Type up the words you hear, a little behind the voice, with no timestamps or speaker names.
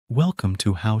Welcome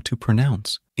to How to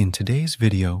Pronounce. In today's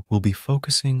video, we'll be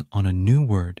focusing on a new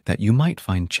word that you might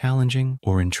find challenging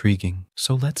or intriguing.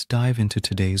 So let's dive into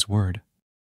today's word.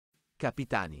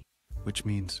 Capitani. Which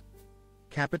means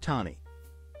Capitani,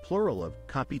 plural of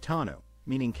capitano,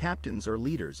 meaning captains or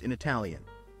leaders in Italian.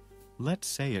 let's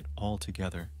say it all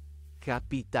together.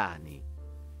 Capitani.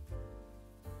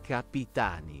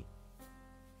 Capitani.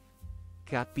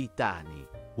 Capitani.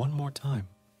 One more time.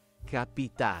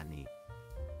 Capitani.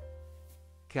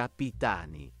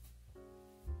 Capitani.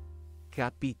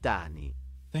 Capitani.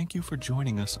 Thank you for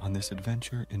joining us on this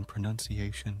adventure in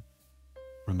pronunciation.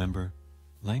 Remember,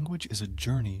 language is a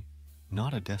journey,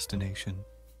 not a destination.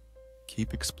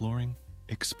 Keep exploring,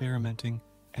 experimenting,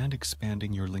 and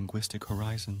expanding your linguistic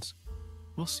horizons.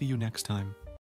 We'll see you next time.